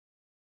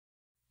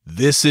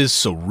This is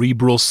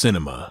Cerebral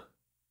Cinema.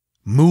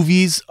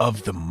 Movies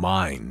of the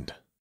mind.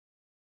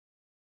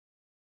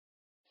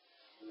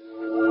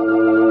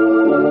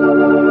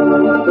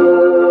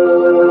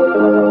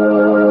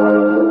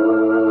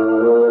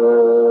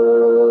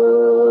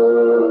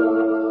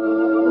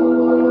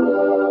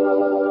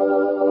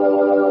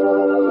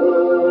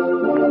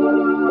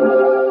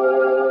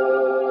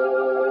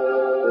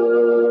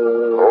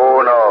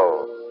 Who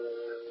knows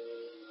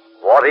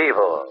what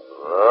evil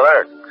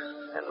lurks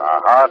in the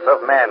hearts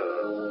of men?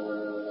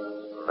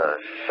 The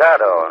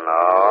shadow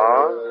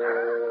knows.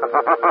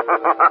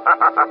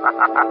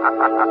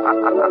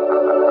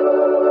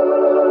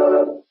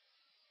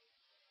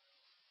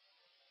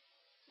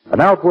 And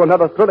now for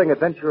another thrilling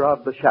adventure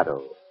of The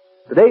Shadow.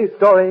 Today's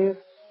story,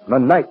 The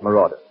Night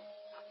Marauder.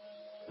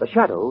 The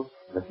Shadow,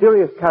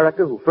 mysterious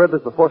character who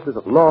furthers the forces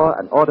of law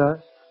and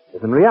order,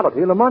 is in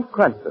reality Lamont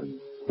Cranston,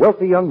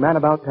 wealthy young man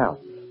about town.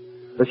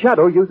 The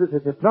Shadow uses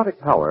his hypnotic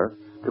power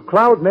to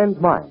cloud men's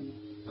minds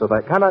so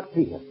they cannot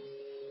see him.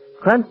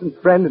 Cranston's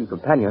friend and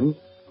companion,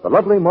 the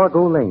lovely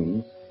Margot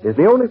Lane, is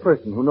the only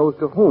person who knows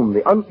to whom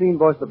the unseen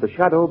voice of the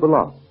Shadow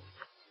belongs.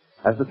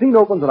 As the scene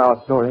opens in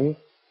our story,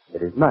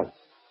 it is night.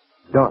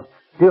 Dark,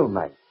 still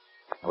night.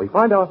 And we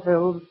find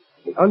ourselves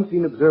the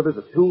unseen observers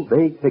of two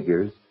vague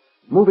figures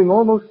moving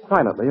almost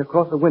silently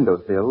across a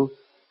windowsill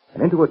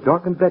and into a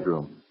darkened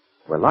bedroom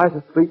where lies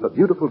asleep a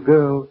beautiful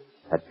girl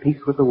at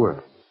peace with the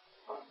world.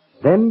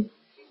 Then,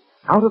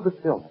 out of the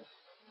stillness,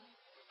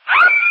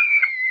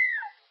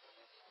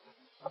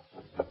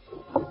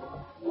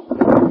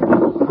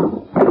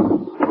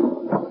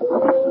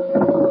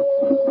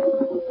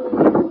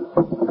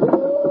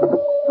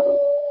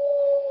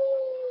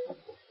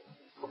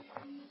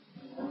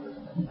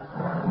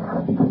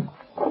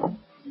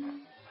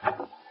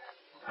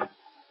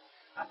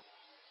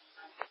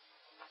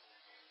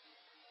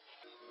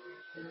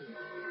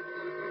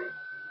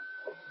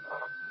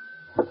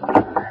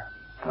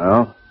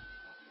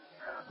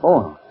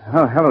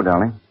 Hello,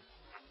 darling.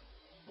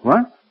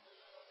 What?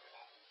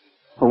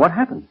 Well, what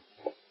happened?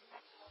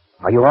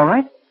 Are you all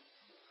right?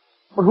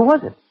 Well, who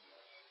was it?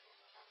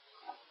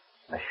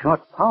 A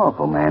short,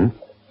 powerful man.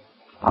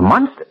 A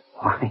monster.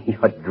 Why,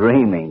 you're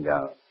dreaming,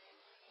 girl.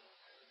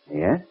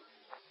 Yes?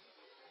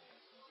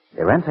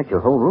 They ransacked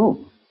your whole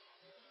room.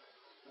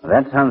 Well,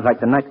 that sounds like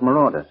the Night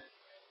Marauders.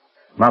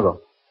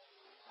 Margot,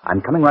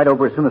 I'm coming right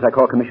over as soon as I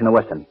call Commissioner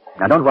Weston.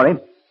 Now, don't worry.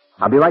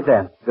 I'll be right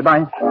there.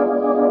 Goodbye.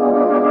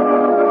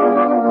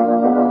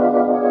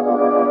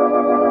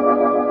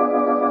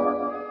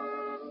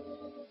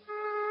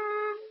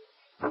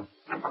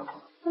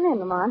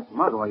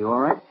 Margot, are you all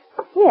right?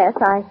 Yes,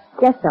 I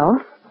guess so.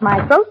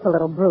 My throat's a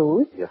little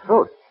bruised. Your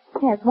throat?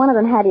 Yes, one of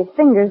them had his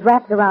fingers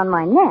wrapped around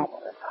my neck.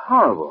 That's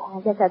horrible.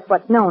 I guess that's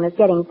what's known as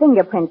getting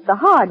fingerprints the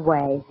hard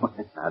way.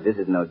 Now, this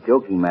is no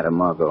joking matter,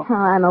 Margot. Oh,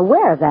 I'm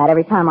aware of that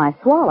every time I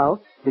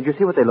swallow. Did you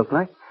see what they looked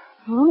like?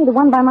 Only the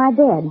one by my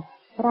bed.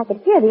 But I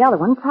could hear the other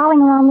one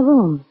prowling around the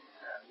room.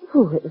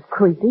 Ooh, it was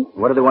creepy.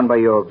 What did the one by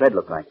your bed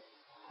look like?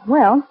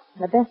 Well,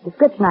 the best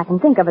description I can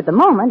think of at the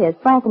moment is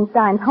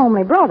Frankenstein's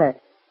homely brother.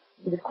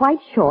 He was quite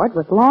short,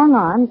 with long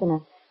arms and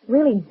a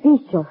really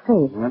bestial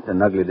face. That's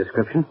an ugly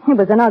description. It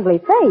was an ugly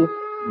face.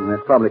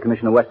 That's probably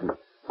Commissioner Weston.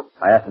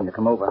 I asked him to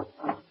come over.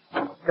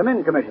 Come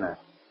in, Commissioner.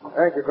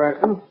 Thank you,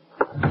 Cranston.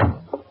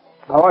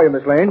 How are you,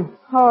 Miss Lane?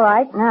 All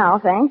right, now,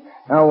 thanks.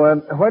 Now,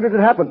 where did it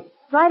happen?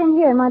 Right in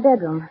here in my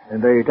bedroom.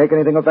 Did they take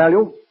anything of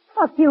value?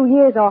 A few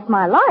years off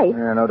my life.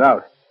 Yeah, no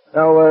doubt.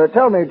 Now,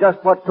 tell me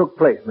just what took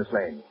place, Miss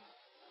Lane.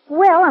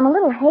 Well, I'm a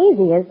little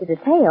hazy as to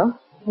detail.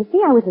 You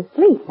see, I was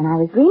asleep, and I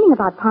was dreaming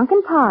about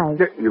pumpkin pies.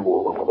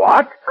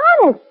 What?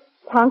 Honest,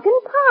 pumpkin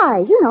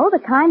pies. You know, the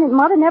kind that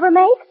Mother never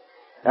makes.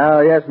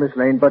 Yes, Miss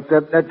Lane, but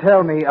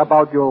tell me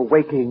about your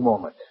waking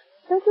moments.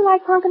 Don't you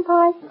like pumpkin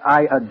pies?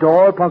 I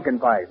adore pumpkin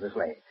pies, Miss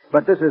Lane.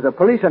 But this is a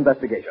police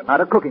investigation,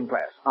 not a cooking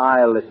class.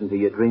 I'll listen to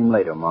your dream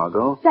later,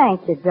 Margot.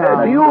 Thank you,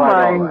 darling. Do you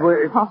mind...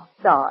 Oh,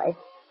 sorry.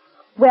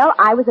 Well,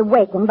 I was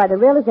awakened by the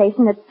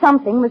realization that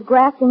something was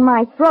grasping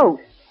my throat.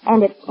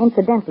 And it,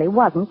 incidentally,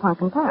 wasn't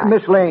pumpkin pie.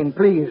 Miss Lane,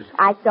 please.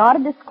 I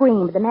started to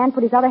scream, but the man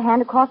put his other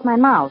hand across my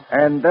mouth.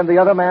 And then the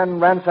other man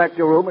ransacked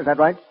your room, is that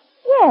right?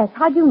 Yes,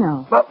 how'd you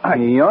know? Well,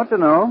 he ought to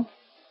know.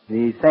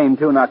 These same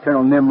two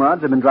nocturnal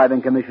Nimrods have been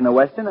driving Commissioner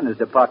Weston and his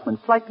department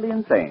slightly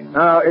insane.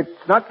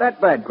 It's not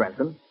that bad,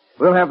 Cranston.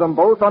 We'll have them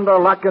both under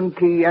lock and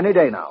key any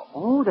day now.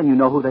 Oh, then you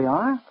know who they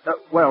are?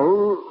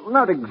 Well,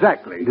 not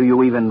exactly. Do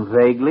you even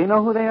vaguely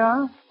know who they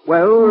are?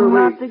 Well,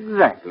 not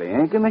exactly,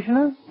 eh,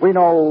 Commissioner? We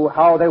know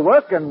how they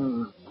work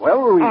and,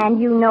 well,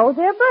 And you know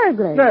they're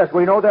burglars. Yes,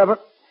 we know they're...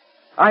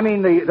 I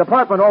mean, the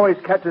department always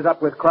catches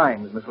up with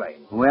crimes, Miss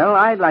Lane. Well,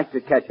 I'd like to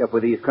catch up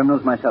with these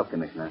criminals myself,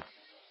 Commissioner.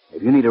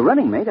 If you need a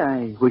running mate,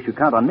 I wish you'd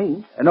count on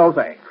me. No,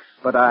 thanks.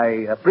 But I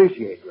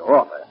appreciate your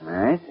offer.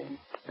 I see.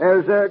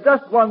 There's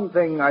just one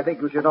thing I think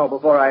you should know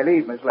before I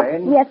leave, Miss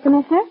Lane. Yes,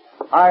 Commissioner?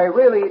 I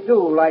really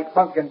do like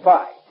pumpkin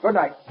pie. Good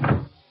night.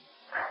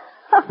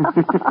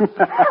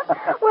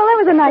 Well, that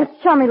was a nice,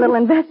 chummy little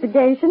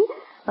investigation,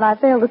 but I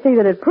failed to see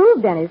that it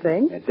proved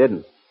anything. It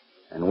didn't.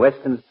 And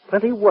Weston's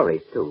plenty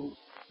worried, too.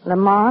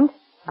 Lamont,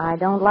 I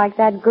don't like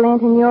that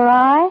glint in your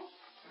eye.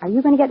 Are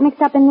you going to get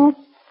mixed up in this?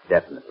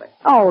 Definitely.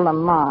 Oh,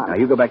 Lamont. Now,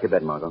 you go back to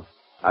bed, Margot.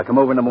 I'll come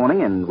over in the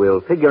morning and we'll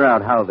figure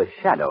out how the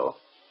Shadow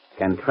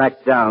can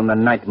track down the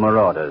night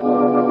marauders.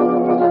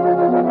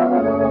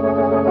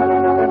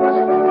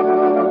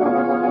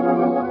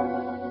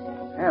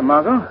 Yeah,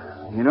 Margot,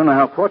 you don't know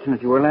how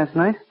fortunate you were last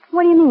night?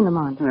 What do you mean,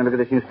 Lamont? Now, look at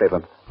this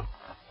newspaper.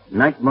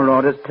 Night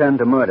marauders turned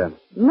to murder.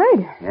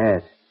 Murder?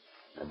 Yes.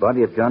 The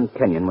body of John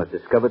Kenyon was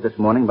discovered this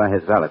morning by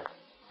his valet.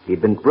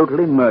 He'd been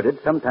brutally murdered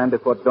sometime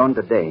before dawn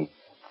today.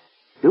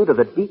 Due to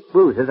the deep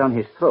bruises on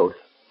his throat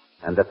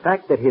and the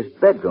fact that his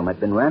bedroom had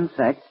been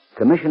ransacked,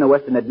 Commissioner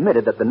Weston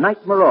admitted that the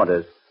night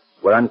marauders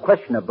were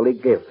unquestionably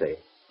guilty.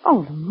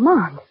 Oh,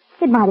 Lamont.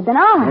 It might have been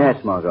I.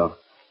 Yes, Margot.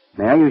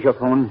 May I use your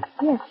phone?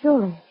 Yes,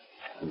 surely.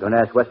 I'm going to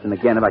ask Weston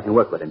again if I can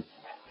work with him.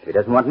 If he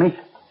doesn't want me,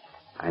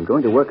 I'm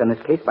going to work on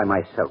this case by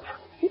myself.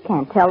 You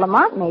can't tell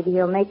Lamont. Maybe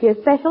he'll make you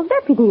a special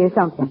deputy or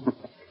something.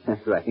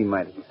 That's right, he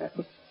might.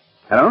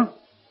 Hello?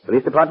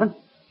 Police Department?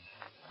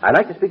 I'd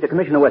like to speak to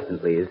Commissioner Weston,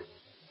 please.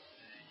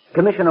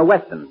 Commissioner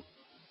Weston.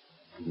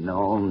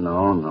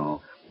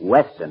 No.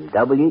 Weston,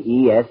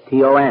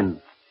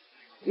 W-E-S-T-O-N.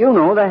 You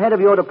know, the head of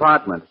your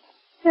department.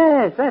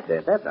 Yes, that's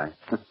it, that's right.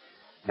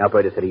 The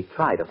operator said he'd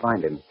try to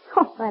find him.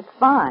 Oh, that's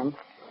fine.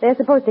 They're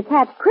supposed to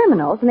catch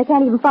criminals, and they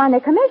can't even find their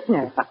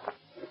commissioner.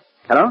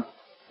 Hello?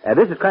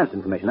 This is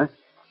Cranston, Commissioner.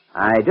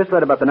 I just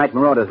read about the night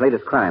marauders'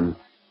 latest crime,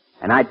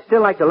 and I'd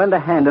still like to lend a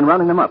hand in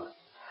rounding them up.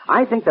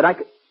 I think that I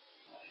could...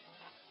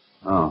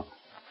 Oh.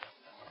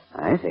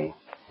 I see.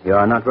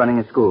 You're not running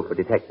a school for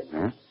detectives,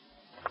 huh?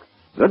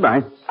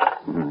 Goodbye.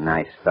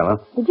 Nice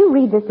fellow. Did you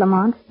read this,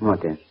 Lamont?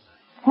 What is?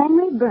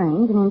 Henry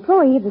Burns, an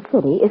employee of the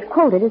city, is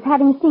quoted as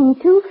having seen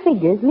two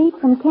figures leap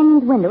from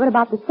Kenyon's window at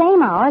about the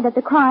same hour that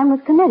the crime was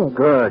committed.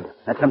 Good.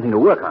 That's something to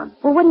work on.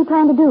 Well, what do you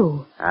plan to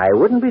do? I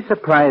wouldn't be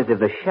surprised if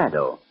the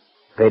Shadow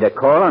paid a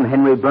call on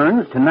Henry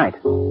Burns tonight.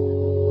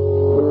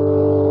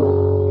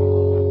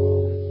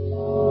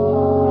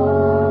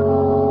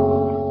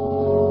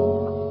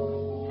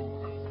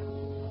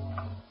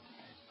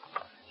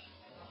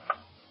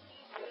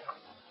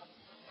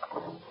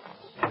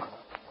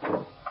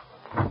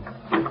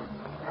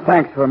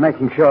 Thanks for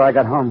making sure I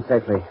got home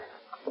safely.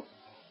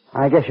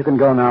 I guess you can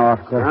go now,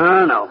 officer.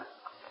 No.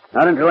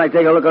 Not until I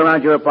take a look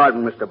around your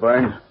apartment, Mr.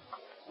 Burns.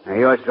 Now,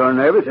 you're so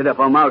nervous that if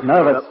a mouse...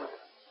 Nervous?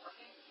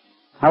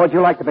 How would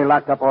you like to be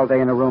locked up all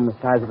day in a room the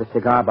size of a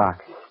cigar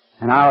box?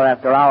 And hour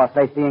after hour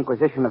face the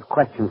inquisition of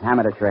questions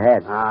hammered at your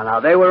head? Now,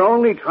 they were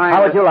only trying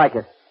How would you like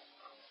it?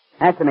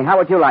 Answer me, how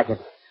would you like it?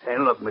 Say,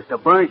 look,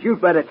 Mr. Burns,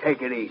 you'd better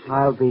take it easy.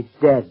 I'll be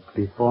dead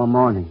before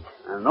morning.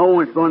 Now, no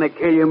one's going to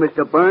kill you,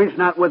 Mr. Burns,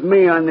 not with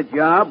me on the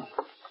job.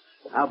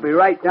 I'll be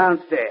right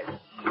downstairs.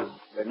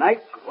 Good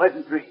night.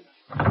 Pleasant dreams.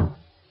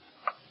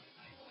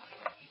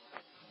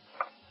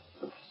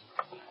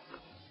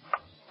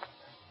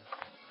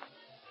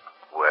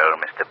 Well,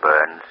 Mr.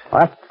 Burns,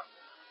 What?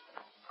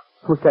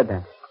 Who said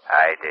that?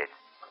 I did.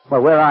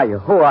 Well, where are you?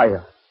 Who are you?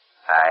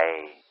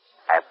 I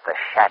am the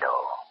Shadow.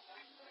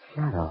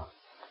 Shadow.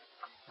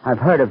 I've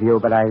heard of you,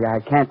 but I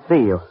can't see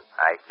you.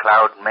 I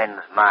cloud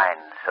men's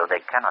minds so they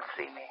cannot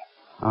see me.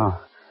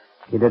 Oh,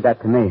 you did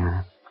that to me,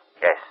 huh?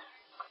 Yes.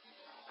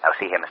 Now,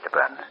 see here, Mr.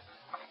 Burns.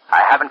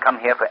 I haven't come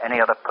here for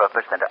any other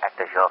purpose than to act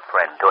as your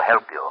friend, to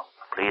help you.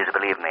 Please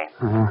believe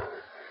me.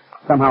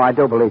 Somehow I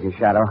do believe you,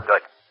 Shadow.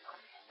 Good.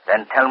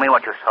 Then tell me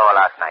what you saw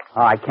last night.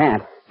 Oh, I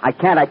can't. I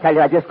tell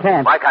you, I just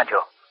can't. Why can't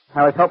you?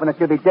 I was hoping that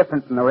you'd be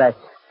different from the rest.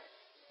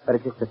 But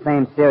it's just the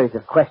same series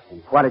of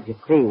questions. What did you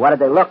see? What did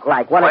they look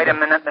like? Wait a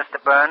minute,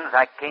 Mr. Burns.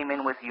 I came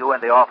in with you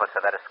and the officer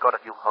that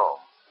escorted you home.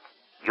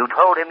 You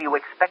told him you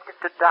expected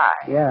to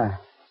die. Yeah.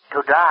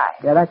 To die?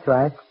 Yeah, that's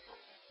right.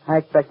 I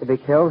expect to be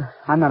killed.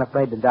 I'm not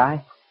afraid to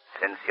die.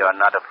 Since you're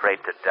not afraid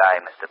to die,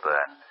 Mr.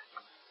 Burns,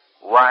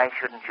 why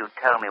shouldn't you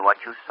tell me what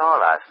you saw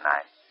last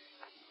night?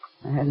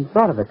 I hadn't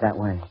thought of it that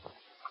way.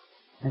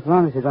 As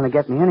long as you're going to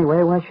get me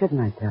anyway, why shouldn't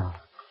I tell?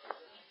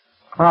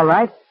 All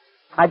right.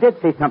 I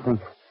did see something.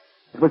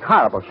 It was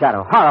horrible,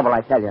 Shadow. Horrible,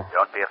 I tell you.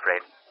 Don't be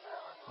afraid.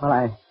 Well,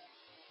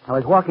 I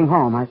was walking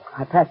home.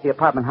 I passed the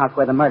apartment house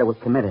where the murder was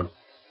committed.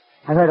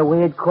 I heard a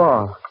weird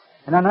call,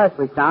 an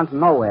unearthly sound from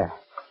nowhere.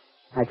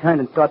 I turned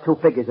and saw two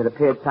figures that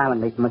appeared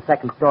silently from a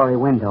second-story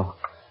window.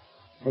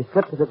 They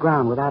slipped to the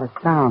ground without a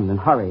sound and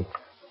hurried,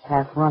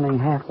 half running,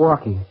 half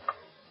walking.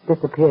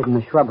 Disappeared in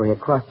the shrubbery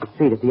across the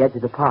street at the edge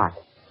of the park.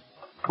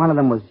 One of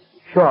them was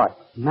short,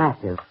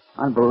 massive,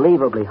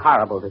 unbelievably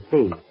horrible to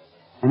see.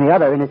 And the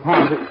other in his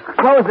hands was...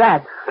 What was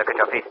that? Look at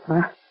your feet.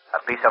 Huh?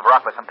 A piece of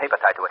rock with some paper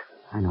tied to it.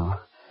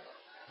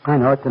 I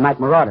know. It's the night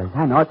marauders.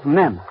 I know it's from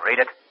them. Read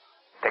it.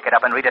 Pick it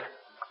up and read it.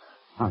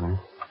 All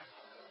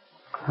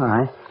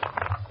right.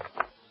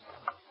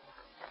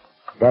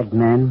 Dead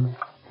men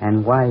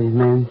and wise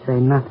men say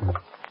nothing.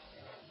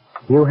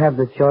 You have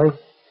the choice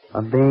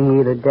of being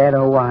either dead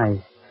or wise.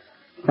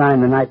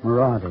 Sign the night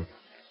marauders.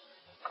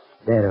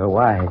 Dead or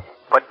wise.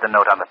 Put the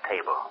note on the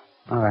table.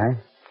 All right.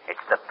 It's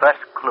the first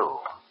clue.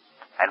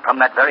 And from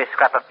that very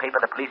scrap of paper,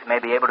 the police may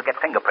be able to get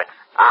fingerprints.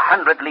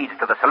 100 leads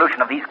to the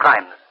solution of these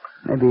crimes.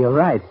 Maybe you're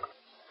right.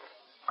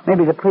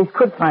 Maybe the police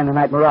could find the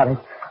night marauders.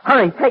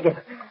 Hurry, take it.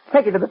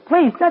 Take it to the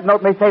police. That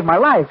note may save my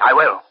life. I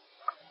will.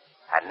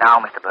 And now,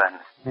 Mr.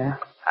 Burns, Yeah?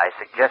 I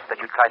suggest that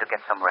you try to get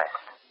some rest.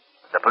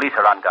 The police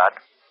are on guard.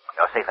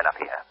 You're safe enough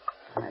here.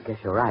 I guess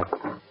you're right.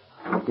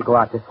 You go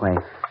out this way.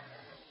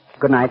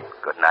 Good night.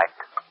 Good night.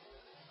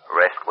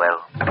 Rest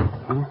well.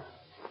 Huh?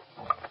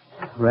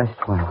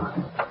 Rest well.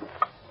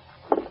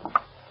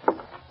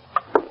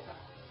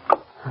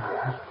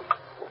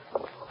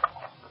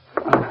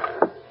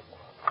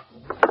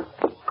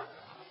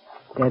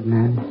 Dead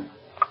men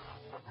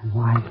and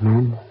wise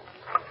men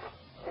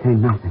say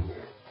nothing.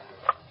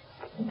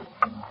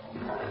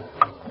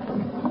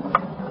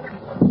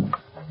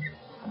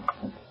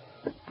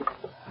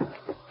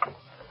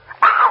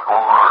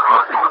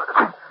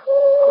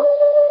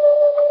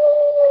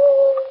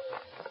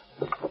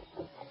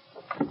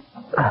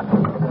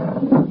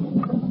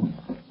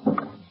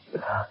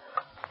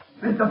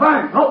 Mr.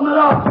 Burns, open the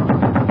door.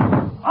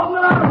 Open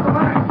the door, Mr.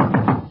 Burns.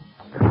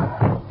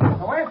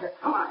 Now, where's it?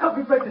 Come on, help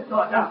me break this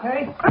door down,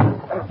 okay?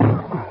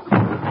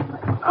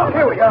 Oh,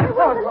 here we are.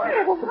 Oh,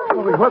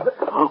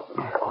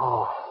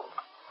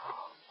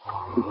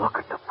 look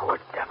at the poor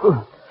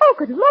devil. Oh,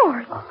 good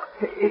Lord.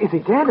 Is he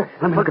dead?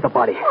 Let me look at the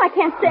body. Oh, I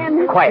can't stand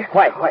this. Quiet.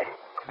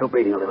 Still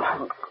breathing a little.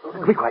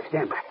 Be quiet,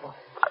 stand back.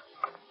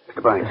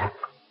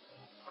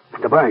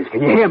 Mr. Burns,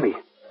 can you hear me?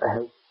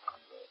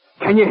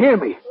 Can you hear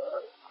me?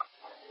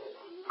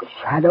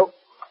 Shadow.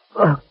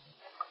 The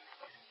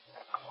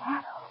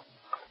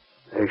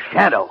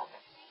Shadow.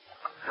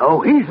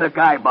 So he's the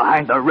guy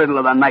behind the riddle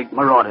of the night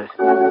marauders.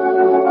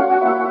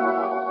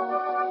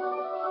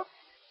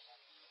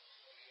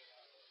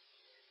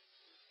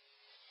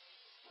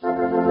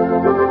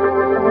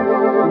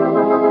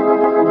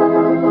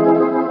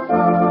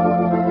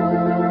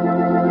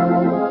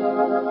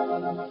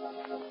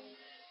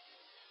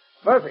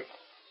 Murphy.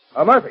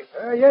 Murphy.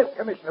 Yes,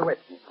 Commissioner Witt.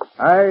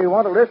 I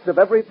want a list of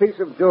every piece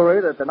of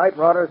jewelry that the night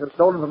marauders have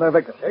stolen from their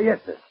victims. Yes,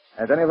 sir.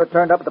 Has any of it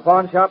turned up at the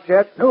pawn shops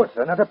yet? No,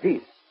 sir, not a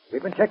piece.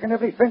 We've been checking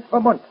every fence for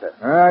months, sir.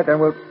 All right, then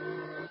we'll...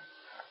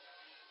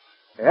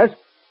 Yes?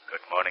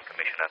 Good morning,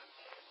 Commissioner.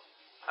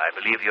 I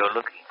believe you're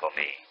looking for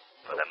me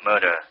for the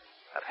murder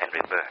of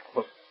Henry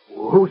Burns.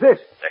 Who's this?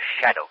 The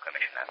Shadow,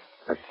 Commissioner.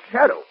 The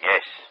Shadow?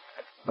 Yes.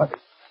 Murphy,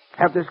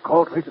 have this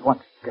call traced at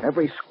once. Get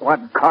every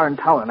squad car in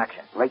town in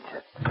action. Right,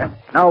 sir.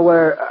 Now,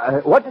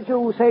 what did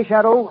you say,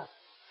 Shadow?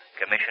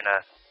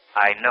 Commissioner,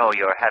 I know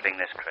you're having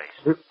this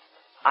trace.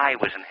 I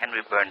was in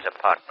Henry Burns'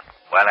 apartment.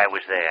 While I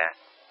was there,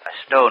 a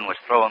stone was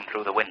thrown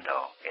through the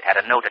window. It had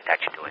a note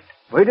attached to it.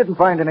 We didn't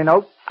find any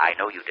note. I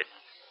know you didn't.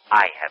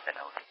 I have the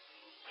note.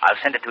 I'll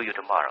send it to you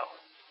tomorrow.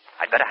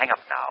 I'd better hang up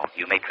now.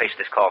 You may trace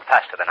this call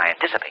faster than I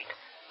anticipate.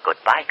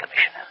 Goodbye,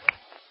 Commissioner.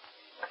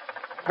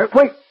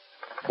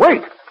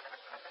 Wait!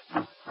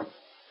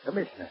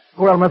 Commissioner.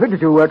 Well, Murphy,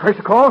 did you trace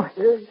the call?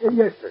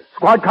 Yes, sir.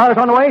 Squad cars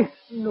on the way?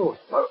 No,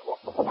 sir.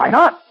 Why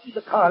not?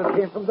 The call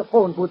came from the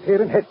phone booth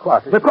here in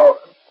headquarters. The call?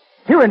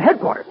 Here in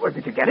headquarters? Where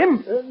did you get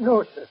him?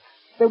 No, sir.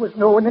 There was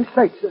no one in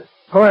sight, sir.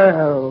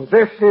 Well,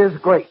 this is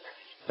great.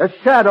 The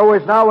Shadow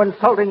is now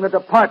insulting the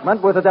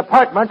department with the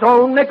department's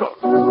own nickel.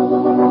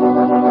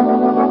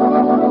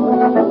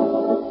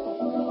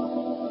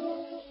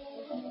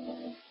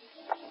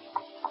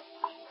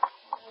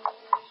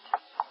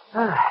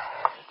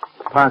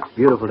 Park's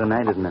beautiful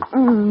tonight, isn't it?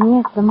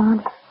 Yes,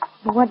 Lamont.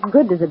 But what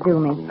good does it do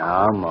me?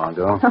 No,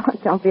 Margot.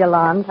 Don't be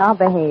alarmed. I'll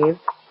behave.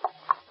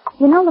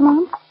 You know,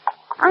 Lamont,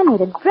 I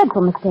made a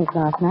dreadful mistake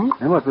last night.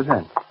 And what was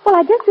that? Well,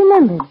 I just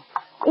remembered.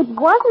 It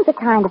wasn't the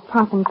kind of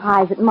pumpkin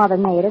pies that Mother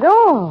made at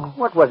all.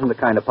 What wasn't the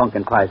kind of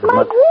pumpkin pies that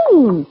My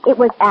dream. It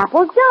was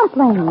apple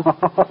dumplings. Now,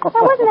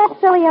 wasn't that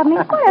silly of me?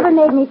 Whatever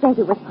made me think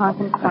it was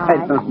pumpkin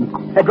pie?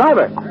 Hey,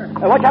 driver,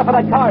 watch out for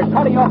that car. It's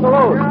cutting off the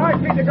road. Yeah, I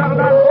see you got it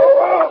out.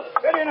 Whoa,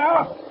 steady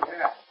now.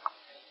 Yeah.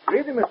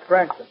 Leave him, Miss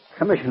Cranston.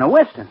 Commissioner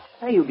Weston.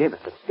 Hey, you gave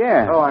us a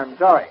scare. Oh, I'm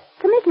sorry.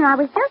 Commissioner, I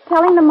was just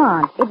telling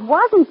Lamont. It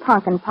wasn't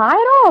pumpkin pie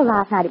at all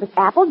last night. It was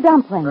apple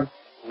dumplings.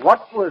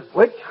 What was...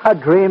 Which a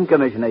dream,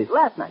 Commissioner.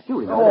 Last night, you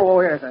remember. Oh,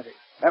 yes, I see.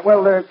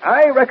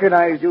 I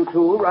recognized you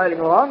two riding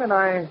along, and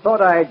I thought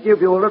I'd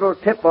give you a little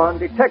tip on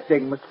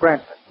detecting Miss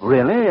Cranston.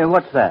 Really? And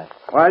what's that?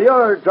 While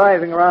you're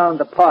driving around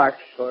the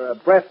parks for a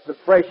breath of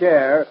fresh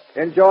air,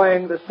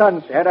 enjoying the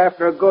sunset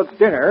after a good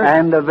dinner...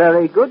 And a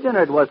very good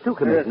dinner it was, too,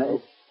 Commissioner.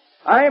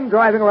 I'm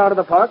driving around in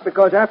the park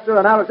because after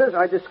analysis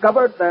I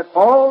discovered that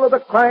all of the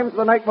crimes of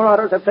the night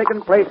marauders have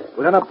taken place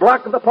within a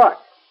block of the park.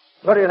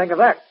 What do you think of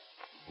that?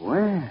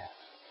 Well,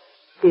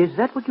 is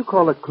that what you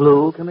call a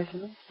clue,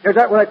 Commissioner? Is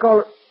that what I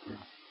call it?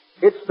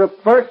 It's the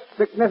first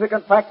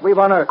significant fact we've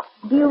unearthed.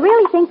 Do you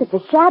really think that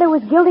the Shadow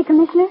is guilty,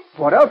 Commissioner?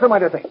 What else am I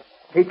to think?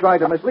 He tried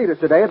to mislead us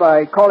today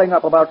by calling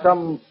up about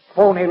some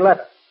phony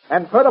letter.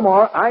 And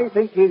furthermore, I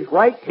think he's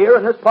right here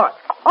in this park.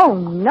 Oh,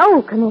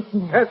 no,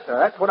 Commissioner. Yes, sir,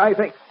 that's what I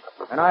think.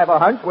 And I have a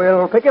hunch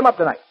we'll pick him up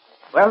tonight.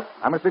 Well,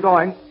 I must be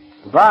going.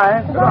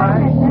 Goodbye.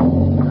 Goodbye.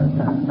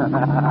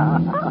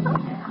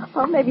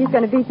 Well, maybe he's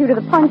going to beat you to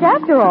the punch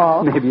after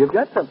all. Maybe you've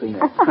got something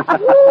there.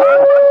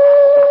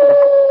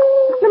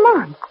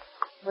 Lamont.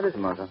 What is it,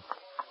 Martha?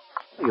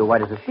 You're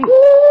white as a sheet.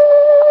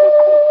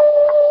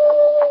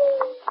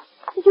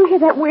 Did you hear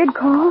that weird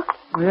call?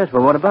 Oh, yes,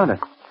 well, what about it?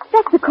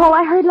 That's the call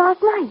I heard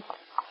last night.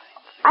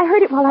 I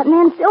heard it while that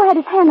man still had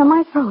his hand on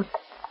my throat.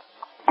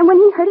 And when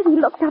he heard it, he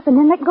looked up and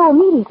then let go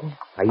immediately.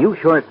 Are you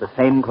sure it's the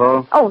same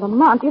call? Oh,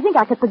 Lamont, do you think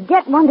I could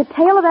forget one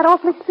detail of that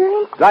awful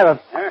experience?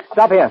 Driver,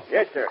 stop here.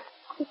 Yes, sir.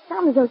 It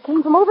sounded as though it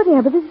came from over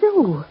there by the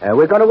zoo.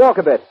 We're going to walk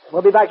a bit.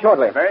 We'll be back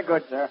shortly. Very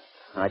good, sir.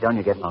 All right, down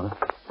you get, Margot.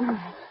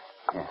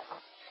 Yeah.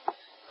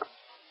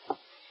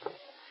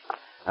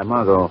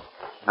 Margot,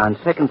 on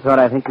second thought,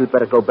 I think you'd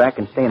better go back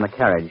and stay in the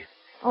carriage.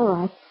 All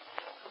right.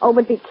 Oh,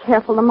 but be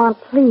careful, Lamont,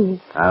 please.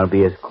 I'll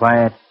be as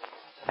quiet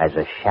as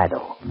a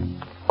shadow.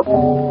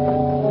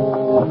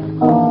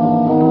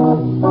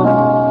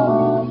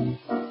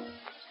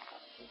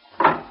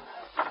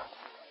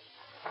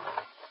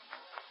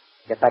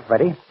 Get back,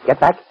 Freddie. Get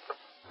back.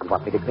 You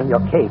want me to clean your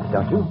cage,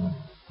 don't you?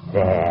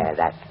 There,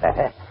 that's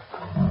better.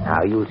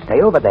 Now you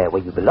stay over there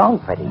where you belong,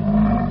 Freddie.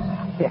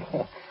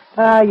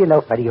 You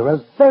know, Freddie, you're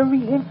a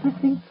very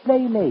interesting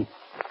playmate.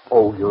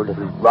 Oh, you're a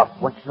little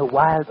rough once in a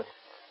while, but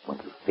when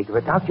you figure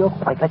it out, you're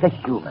quite like a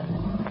human.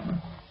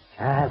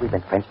 We've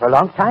been friends for a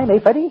long time, eh,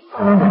 Freddie?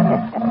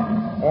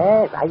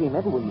 Yes, I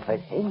remember when you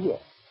first came here.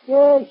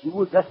 Yes, you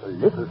were just a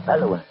little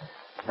fellow, and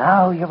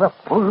now you're a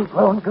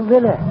full-grown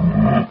gorilla.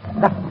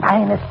 The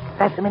finest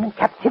specimen in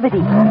captivity.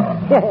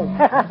 Yes.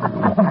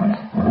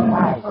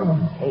 Why, when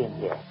you came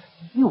here,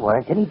 you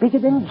weren't any bigger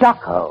than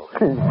Jocko.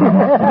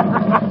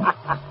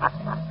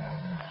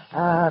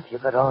 If you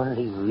could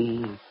only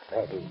read,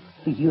 Freddie,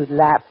 you'd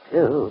laugh,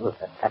 too.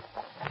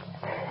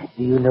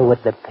 Do you know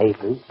what the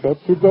papers said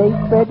today,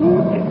 Freddie?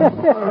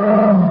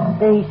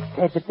 They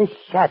said that the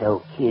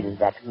shadow killed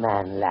that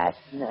man last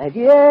night.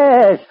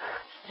 Yes!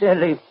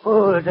 Silly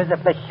fools, as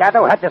if the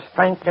shadow had the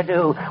strength to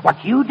do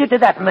what you did to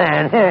that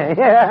man.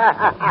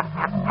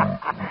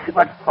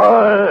 But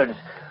fools!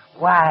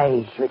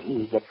 Why should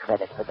he get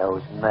credit for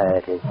those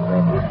murders,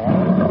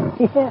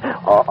 Freddie?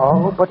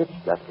 Oh, but it's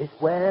just as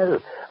well.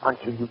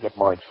 Until you get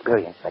more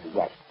experience, Freddie,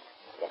 yes.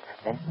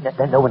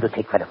 Then no one will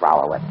take credit for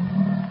our work.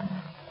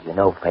 You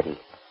know, Freddie,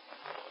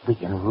 we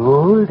can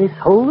rule this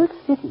whole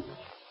city.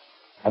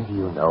 And do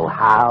you know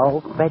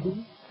how,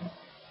 Freddie?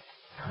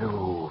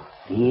 Through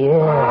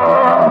fear.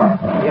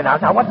 Here,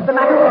 now, what's the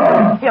matter with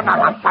you? Here,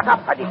 now, shut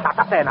up, Freddie. Shut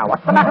up there now.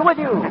 What's the matter with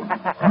you?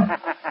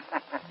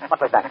 What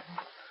was that?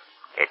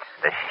 It's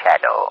the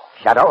shadow.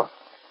 Shadow?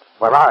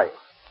 Where are you?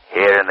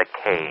 Here in the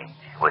cage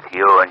with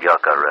you and your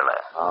gorilla.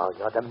 Oh,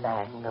 you're the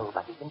man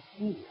nobody can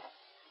see.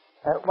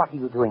 What are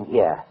you doing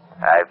here?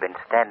 I've been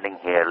standing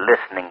here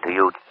listening to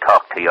you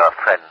talk to your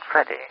friend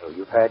Freddie. So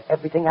you've heard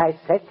everything I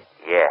said?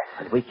 Yes.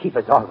 And we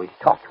keepers always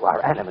talk to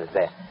our animals.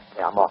 They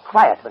are more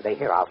quiet when they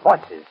hear our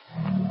voices.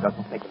 It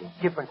doesn't make any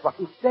difference what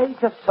we say,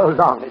 just so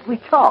long as we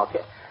talk.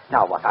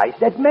 Now, what I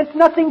said meant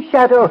nothing,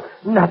 Shadow.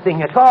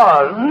 Nothing at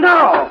all.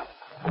 No!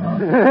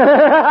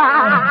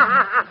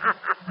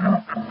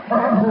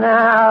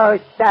 Now,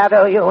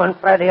 Shadow, you and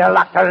Freddie are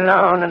locked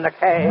alone in the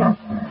cage.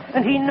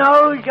 And he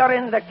knows you're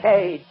in the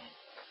cage.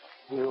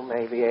 You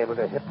may be able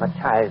to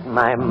hypnotize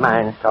my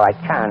mind so I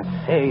can't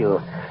see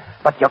you.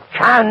 But you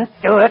can't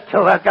do it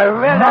to a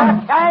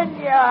gorilla, can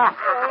you?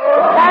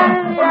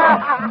 Can you?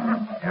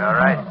 You're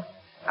right.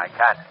 I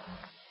can't.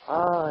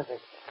 Oh, the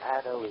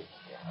shadow is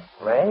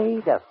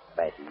afraid of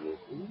Freddie, is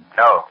he?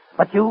 No.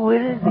 But you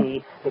will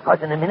be,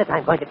 because in a minute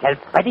I'm going to tell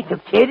Freddie to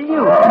kill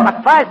you.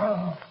 But first,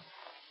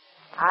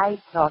 I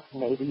thought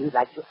maybe you'd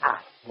like to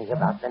ask me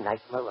about the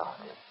Night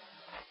Marauders.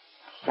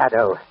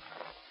 Shadow,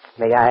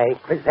 may I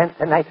present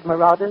the Night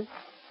Marauders?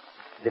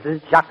 Little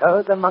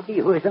Jocko, the monkey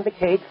who is in the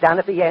cage down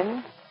at the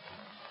end.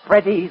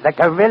 Freddie, the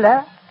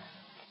gorilla.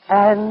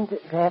 And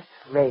their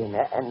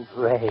trainer and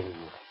brave,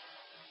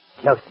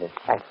 Joseph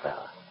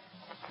Cerebral.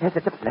 Yes,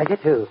 it's a pleasure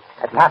to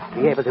at last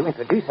be able to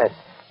introduce us,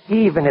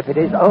 even if it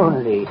is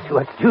only to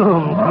a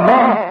doomed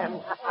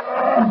man.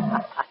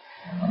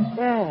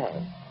 Yes.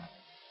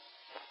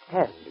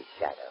 Tell me,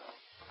 Shadow,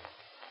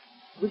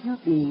 will you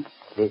be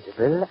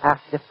visible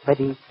after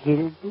Freddie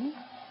kills you?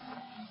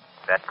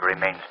 That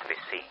remains to be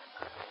seen.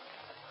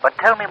 But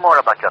tell me more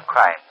about your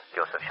crimes,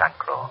 Joseph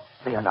Shancrow.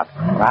 They are not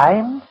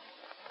crimes.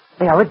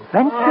 They are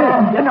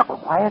adventures. You're not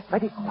quiet,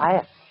 Freddie,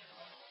 quiet.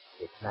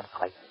 It's not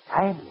quite the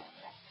time yet.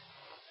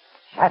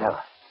 Shadow,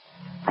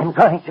 I'm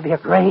going to be a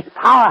great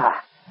power.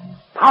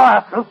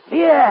 Power through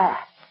fear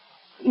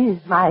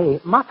is my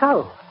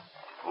motto.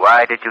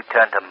 Why did you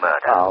turn to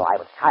murder? Oh, I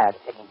was tired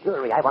of taking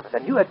jewelry. I wanted a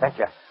new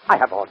adventure. I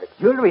have all the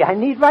jewelry I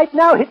need right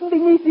now hidden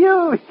beneath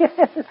you.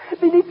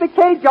 Beneath the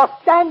cage you're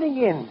standing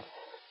in.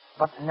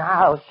 But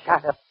now,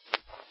 Shadow,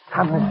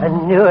 comes the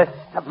newest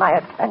of my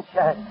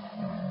adventures.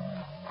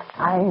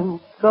 I'm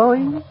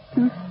going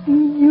to see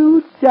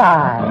you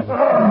die.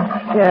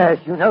 Yes,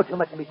 you know too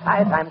much, and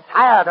besides, I'm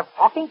tired of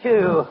talking to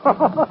you.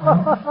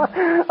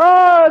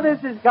 Oh,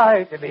 this is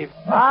going to be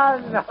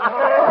fun.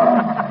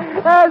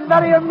 That's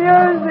very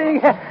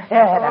amusing.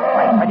 Yeah, that's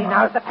right, Freddy.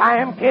 Now's the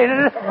time.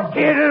 Kill,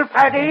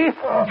 Freddy.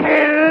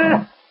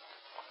 Kill.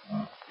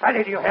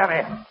 Freddy, do you hear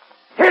me?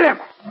 Kill him.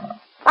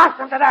 Blast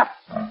him to death.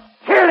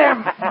 Kill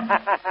him.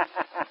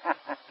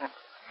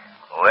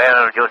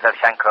 Well, Joseph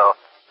Shankro,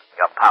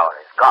 your power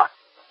is gone.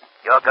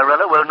 Your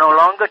gorilla will no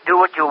longer do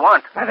what you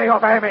want. Freddy,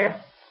 obey me.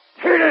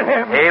 Kill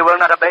him. He will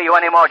not obey you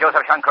anymore,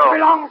 Joseph Shankro. He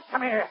belongs to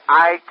me.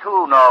 I,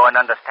 too, know and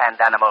understand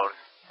animals.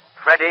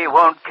 Freddy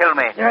won't kill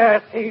me.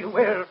 Yes, he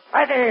will.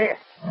 Freddy,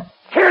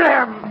 kill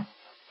him.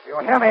 Do you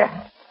hear me?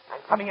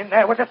 I'm coming in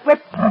there with a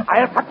whip.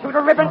 I'll cut you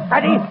to ribbons,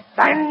 Freddy.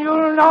 Then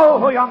you'll know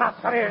who your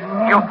master is.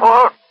 You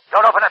fool.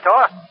 Don't open the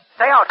door.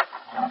 Stay out.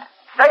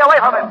 Stay away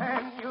from him.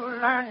 Then you'll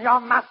learn your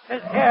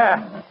master's here.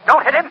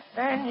 Don't hit him.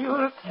 Then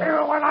you'll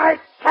kill when I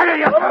tell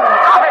you to.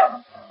 Stop it.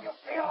 You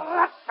feel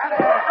that, Freddy?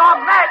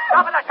 You're mad.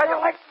 Stop it, I tell you.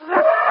 Like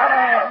this,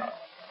 Freddy.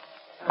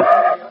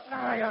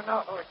 Now you know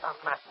who's the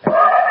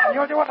master.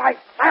 You'll do what I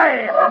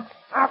say.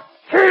 Now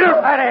kill,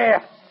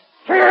 Freddy.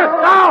 Kill.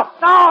 No,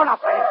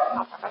 Freddy.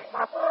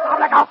 Stop,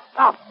 let go.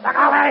 Stop, let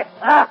go, Freddy.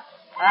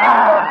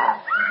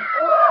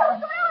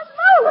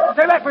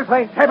 Stay back, Miss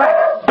Lane. Stay back.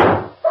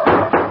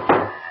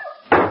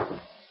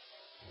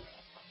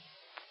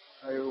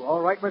 Are you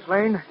all right, Miss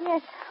Lane?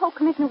 Yes. Oh,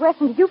 Commissioner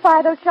Weston, did you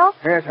fire those shots?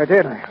 Yes, I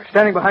did. I was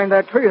standing behind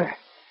that tree there.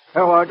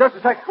 Oh, just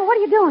a second. Well, what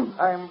are you doing?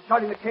 I'm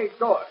shutting the cage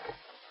door.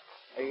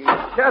 The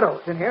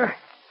shadow's in here.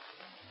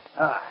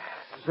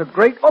 It's a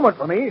great moment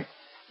for me.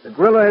 The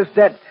gorilla is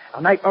dead.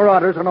 The night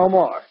marauders are no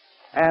more.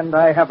 And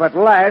I have at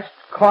last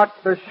caught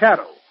the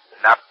shadow.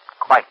 Not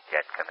quite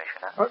yet,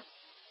 Commissioner.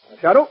 The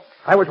shadow?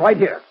 I was right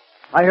here.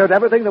 I heard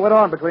everything that went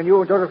on between you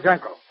and Joseph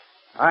Shankro.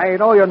 I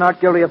know you're not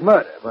guilty of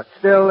murder, but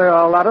still there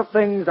are a lot of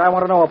things I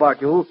want to know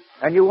about you,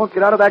 and you won't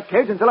get out of that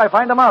cage until I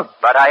find them out.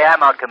 But I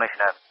am out,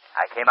 Commissioner.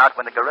 I came out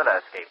when the gorilla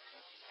escaped.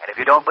 And if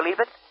you don't believe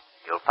it,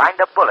 you'll find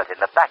a bullet in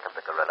the back of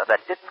the gorilla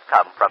that didn't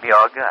come from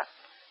your gun.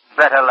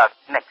 Better luck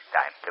next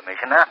time,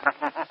 Commissioner.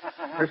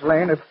 Miss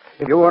Lane, if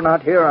you were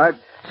not here, I'd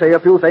say a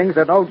few things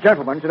that no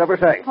gentleman should ever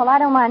say. Well, I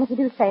don't mind if you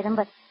do say them,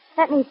 but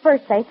let me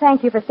first say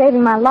thank you for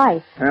saving my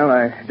life. Well,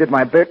 I did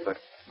my bit, but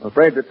I'm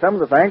afraid that some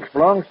of the thanks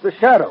belongs to the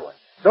shadow.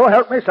 So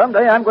help me,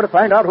 someday I'm going to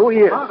find out who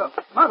he is.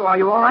 Margot, are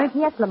you all right?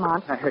 Yes,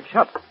 Lamont. I heard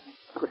shots.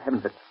 Good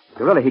heavens, but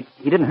gorilla, he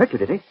didn't hurt you,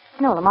 did he?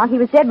 No, Lamont, he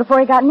was dead before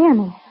he got near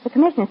me. The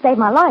commissioner saved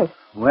my life.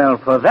 Well,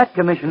 for that,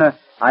 Commissioner,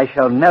 I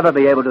shall never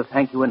be able to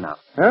thank you enough.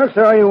 Well,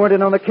 sorry you weren't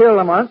in on the kill,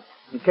 Lamont.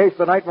 In case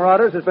the night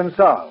marauders has been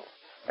solved.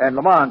 And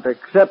Lamont,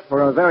 except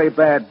for a very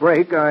bad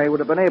break, I would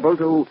have been able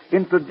to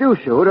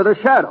introduce you to the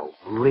shadow.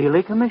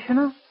 Really,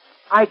 Commissioner?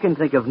 I can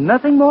think of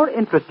nothing more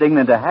interesting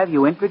than to have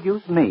you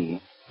introduce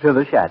me to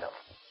the shadow.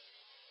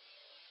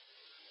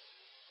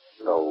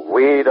 The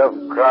weed of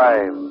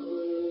crime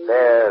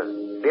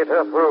bears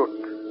bitter fruit.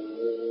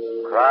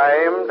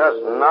 Crime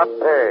does not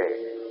pay.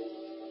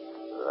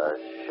 The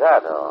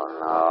shadow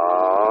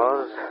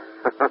knows.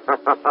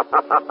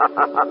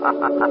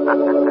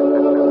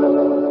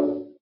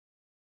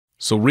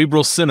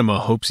 Cerebral Cinema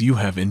hopes you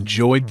have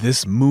enjoyed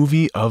this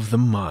movie of the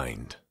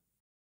mind.